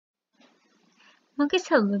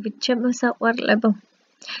მოგესალმებით, ჩემო საყვარლებო.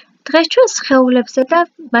 დღეს ჩვენ სხეულებზე და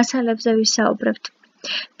მასალებზე ვისაუბრებთ.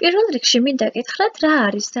 პირველ რიგში მინდა გითხრათ, რა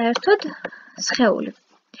არის საერთოდ სხეული.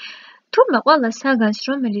 თურმე ყველა საგანს,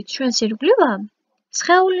 რომელიც ჩვენს ირგვლივაა,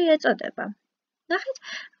 სხეული ეწოდება. ნახეთ,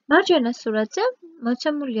 მარჯვენა სურათზე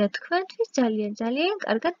მოცემულია თქვენთვის ძალიან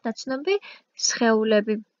კარგად ნაცნობი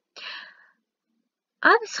სხეულები.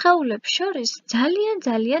 ამ სხეულებს შორის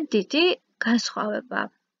ძალიან დიდი განსხვავებაა.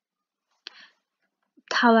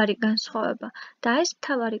 მთავარი განსხვავება და ეს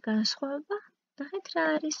მთავარი განსხვავება, ნახეთ რა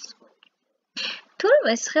არის.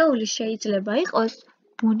 თურმე სხეული შეიძლება იყოს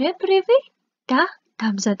ბუნებრივი და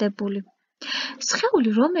დამზადებული.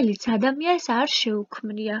 სხეული, რომელიც ადამიანს არ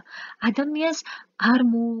შეუქმნია, ადამიანს არ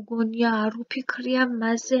მოუგონია, არ უფიქრია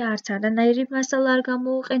მასზე, არც არანაირი მასალა არ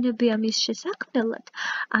გამოუყენებია მის შესაქმნელად,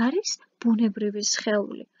 არის ბუნებრივი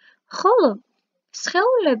სხეული. ხოლო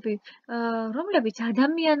სხეულები, რომლებიც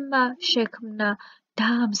ადამიანმა შექმნა,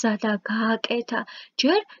 დაამზადა, გააკეთა,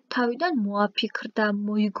 ჯერ თავიდან მოაფიქრდა,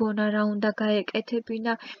 მოიგონა რა უნდა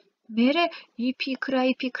გაეკეთებინა, მერე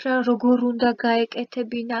იფიქრა როგორ უნდა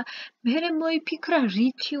გაეკეთებინა, მერე მოიფიქრა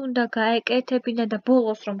რითი უნდა გაეკეთებინა და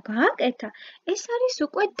ბოლოს რომ გააკეთა, ეს არის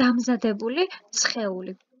უკვე დამზადებული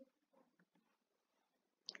სხეული.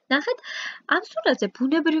 ნახეთ, ამ სურათზე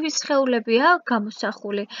ბუნებრივი სხეულებია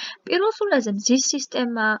გამოსახული. პირველ სურათზე მზის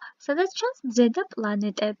სისტემაა, სადაც ჩანს მზე და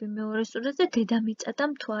პლანეტები, მეორე სურათზე დედამიწა და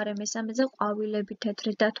მთვარე, მესამეზე ყვავილები,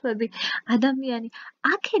 თეთრი დათვები, ადამიანი.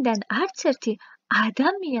 აქედან არც ერთი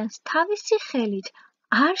ადამიანს თავისი ხელით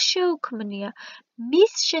არ შეუქმნია,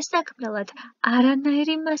 მის შესაქმნელად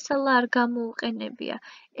არანაირი მასალა არ გამოუყენებია.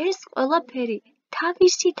 ეს ყველაფერი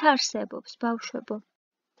თავისით არსებობს, ბავშვებო.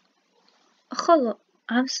 ხოლო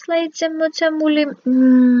ამ სლაიდზე მოცემული,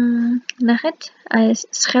 ნახეთ, ეს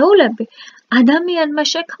სხეულები ადამიანმა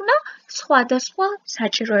შექმნა სხვადასხვა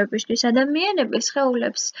საჭიროებისთვის. ადამიანები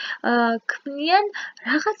სხეულებს ქმნიან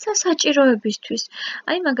რაღაცა საჭიროებისთვის.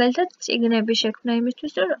 აი მაგალითად წიგნები შექმნა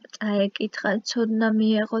იმისთვის, რომ წაეკითხათ, ცოდნა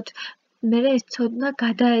მიეღოთ, მერე ეს ცოდნა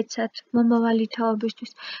გადაეცათ მომავალი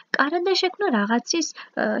თაობისთვის. კარადა შექმნა რაღაცის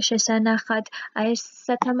შესანახად, აი ეს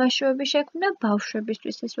სათამაშოები შექმნა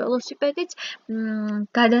ბავშვებისთვის, ეს ველოსიპედიც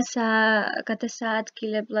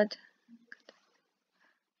გადასაადგილებლად.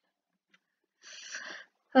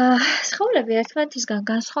 სხეულები ერთმანეთისგან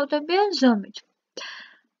განსხვავდებიან ზომით.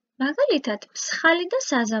 მაგალითად, მსხალი და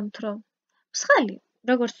საზამთრო. მსხალი,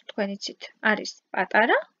 როგორც თქვენ იცით, არის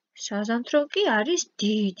პატარა, საზამთრო კი არის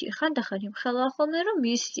დიდი. ხანდახან იმხელა ხოლმე, რომ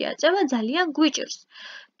მისი აწევა ძალიან გვიჭირს.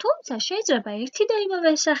 თუმცა შეიძლება ერთი და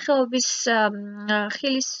იმავე სახეობის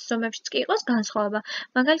ხილის ზომებშიც კი იყოს განსხვავება.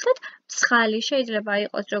 მაგალითად, მსხალი შეიძლება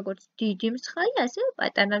იყოს როგორც დიდი მსხალი, ასევე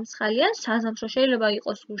პატარა მსხალი, ან საზამთრო შეიძლება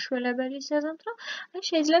იყოს უშველებელი საზამთრო, ან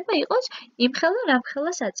შეიძლება იყოს იმხელა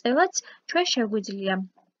რამხელა აწევაც ჩვენ შეგვიძლია.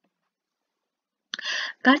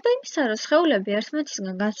 გარდა იმისა, რომ სხეულები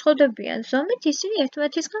ერთმანეთისგან განსხვავდებიან ზომით, ისინი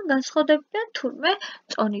ერთმანეთისგან განსხვავდებიან თურმე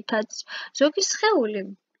წონითაც. ზოგი სხეული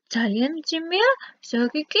ძალიან მძიმეა,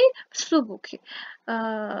 ზოგი კი მსუბუქი.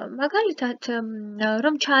 მაგალითად,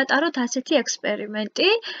 რომ ჩაატაროთ ასეთი ექსპერიმენტი,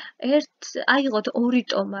 აიღოთ ორი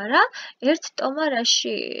ტომარა, ერთ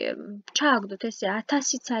ტომარაში ჩააგდოთ ესე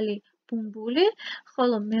 1000 ცალი ბუმბული,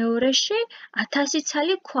 ხოლო მეორეში 1000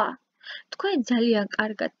 ცალი ქვა. თქვენ ძალიან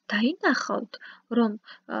კარგად დაინახავთ, რომ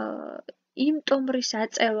იმ ტომრის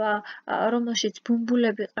აწევა, რომელშიც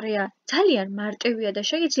ბუმბულები ყრია, ძალიან მარტივია და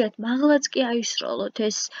შეგიძლიათ მაღლაც კი აისროლოთ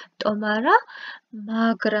ეს ტომარა,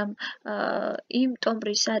 მაგრამ იმ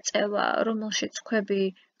ტომრის აწევა, რომელშიც ქვები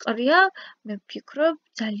ყრია, მე ვფიქრობ,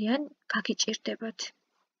 ძალიან გაგიჭირდებათ.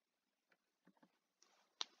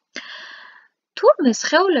 თურმე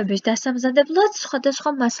სხეულების დასამზადებლად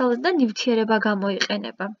სხვადასხვა მასალა და ნივთიერება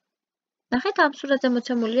გამოიყენება. ნახეთ, ამ სურათზე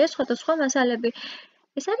მოცემულია სხვადასხვა მასალები.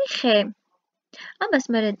 ეს არის ხე. ამას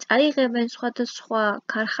მერე წაიღებენ სხვადასხვა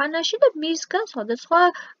ქარხანაში და მისგან სხვადასხვა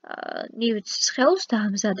ნივთს, სხეულს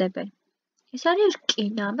დაამზადებენ. ეს არის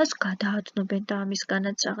რკინა, ამას გადაადნობენ და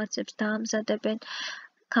ამისგანაც რაღაცებს დაამზადებენ.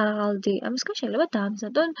 ქაღალდი, ამისგან შეიძლება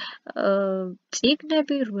დაამზადონ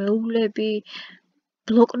წიგნები, რვეულები,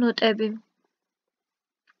 ბლოკნოტები.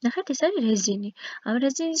 ნახეთ, ეს არის რეზინი. ამ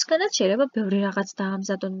რეზინისგანაც შეიძლება ბევრი რაღაც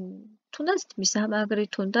დაამზადონ. თუნდაც მისამაგრი,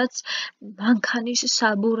 თუნდაც მანქანის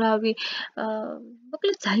საბურავი,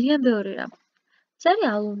 მოკლედ ძალიან ბევრი რამ. ეს არის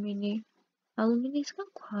ალუმინი. ალუმინისგან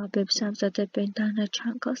ქვაბებს ამზადებენ,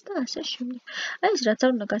 დანაჩანგალს და ასე შემდეგ. აი ეს რაც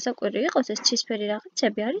არ უნდა გასაკვირი იყოს, ეს ცისფერი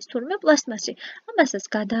რაღაცები არის თურმე პლასტმასი. ამასაც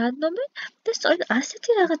გადაადნობენ და სწორედ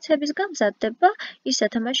ასეთი რაღაცების გამზადდება ის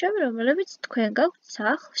სათამაშოები, რომლებიც თქვენ გაქვთ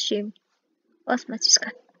სახლში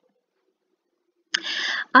პლასტმასისგან.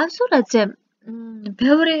 ამ სურათზე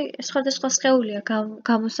ბევრი სხვადასხვა სხეულია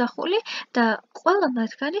გამოსახული და ყველა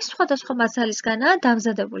მათგანი სხვადასხვა მასალისგანაა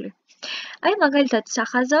დამზადებული. აი მაგალითად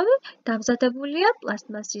სახაზავი დამზადებულია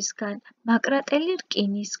პლასტმასისგან, მაკრატელი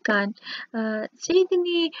რკინისგან,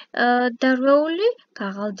 წიგნი დარვეული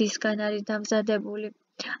ქაღალდისგან არის დამზადებული.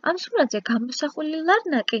 ამ სურათზე გამოსახული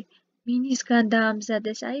ლარნაკი მინისგან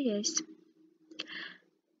დაამზადეს, აი ეს.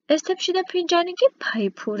 ეს თეფში და ფინჯანი კი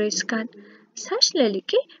ფაიფურისგან, საშლელი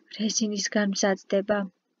კი რეზინისგან მზადდება.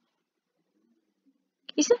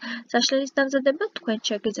 ისე საშლელის დამზადება თქვენ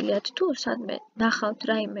შეგიძლიათ თუ სადმე ნახავთ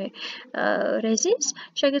რაიმე რეზინს,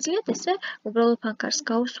 შეგიძლიათ ესე უბრალოდ ფანქარს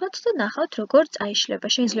გაუსვათ და ნახავთ როგორ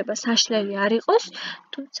წაიშლება. შეიძლება საშლელი არ იყოს,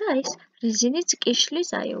 თუმცა ეს რეზინიც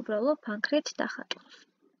კიშლის აი უბრალოდ ფანქრით დახატავს.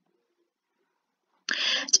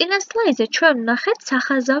 წინა სლაიდზე ჩვენ ვნახეთ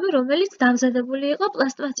სახაზავი, რომელიც დამზადებული იყო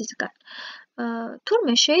პლასტმასისგან.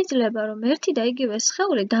 თურმე შეიძლება, რომ ერთი და იგივე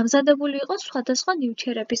სხეული დამზადებული იყოს სხვადასხვა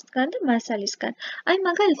ნივთიერებისგან და მასალისგან. აი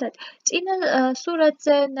მაგალითად, წინა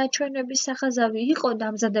სურათზე ნაჩვენების სახაზავი იყო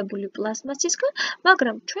დამზადებული პლასტმასისგან,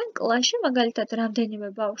 მაგრამ ჩვენ კლასში მაგალითად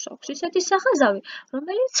რამდენიმე ბავშვს აქვს ისეთი სახაზავი,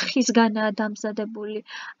 რომელიც ხისგანაა დამზადებული.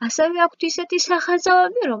 ასევე აქვთ ისეთი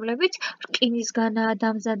სახაზავები, რომლებიც რკინისგანაა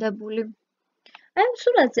დამზადებული. აი ამ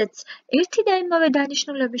სურათზეც ერთი და იმავე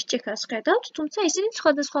დანიშნულების ჭიქას ხედავთ, თუმცა ისინი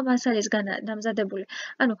სხვადასხვა მასალისგანაა დამზადებული.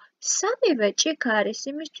 ანუ სამივე ჭიქა არის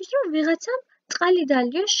იმისთვის, რომ ვიღაცამ წყალი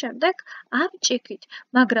დალიოს შემდეგ ამ ჭიქით,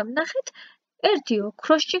 მაგრამ ნახეთ, ერთი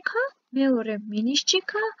ოქროს ჭიქა, მეორე მინის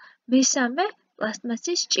ჭიქა, მესამე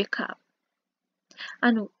პლასტმასის ჭიქა.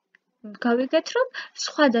 ანუ გავიგეთ, რომ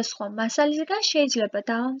სხვადასხვა მასალისგან შეიძლება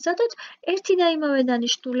დავამზადოთ ერთი და იმავე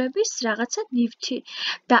დანიშნულების რაღაცა ნივთი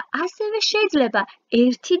და ასევე შეიძლება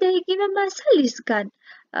ერთი და იგივე მასალისგან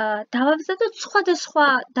დავამზადოთ სხვადასხვა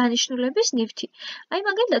დანიშნულების ნივთი. აი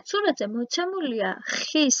მაგალითად სურათზე მოცემულია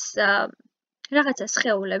ხის რაღაცა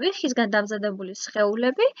სხეულები, ხისგან დამზადებული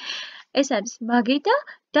სხეულები, ეს არის მაგიდა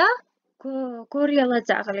და გორიალა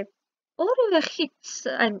ძაღლი. ორივე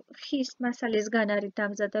ხის მასალისგან არის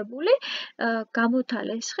დამზადებული,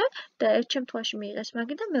 გამოთალეს ხე და ერთ შემთხვევაში მიიღეს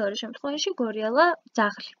მაგიდა, მეორე შემთხვევაში გორიალა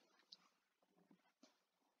ძაღლი.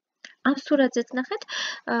 ამ სურათზეც ნახეთ,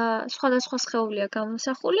 სხვადასხვა სხეულია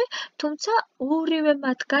გამოსახული, თუმცა ორივე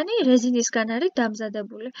მათგანი რეზინისგან არის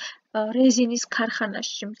დამზადებული. რეზინის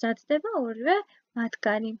ქარხანაში მზადდება ორივე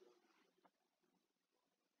მათგანი.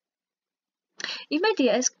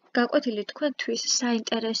 იმედია ეს გაკვეთილი თქვენთვის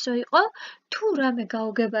საინტერესო იყო. თუ რამე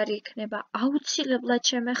გაუგებარი იქნება, აუცილებლად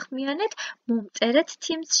შემეხმიანეთ, მომწერეთ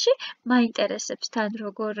Teams-ში, მაინტერესებს თან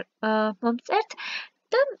როგორ მომწერთ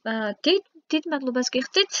და დიდ მადლობას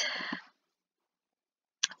გიხდით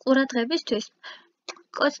ყურადღებისთვის.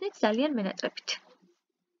 გკოცნით ძალიან მენატრებით.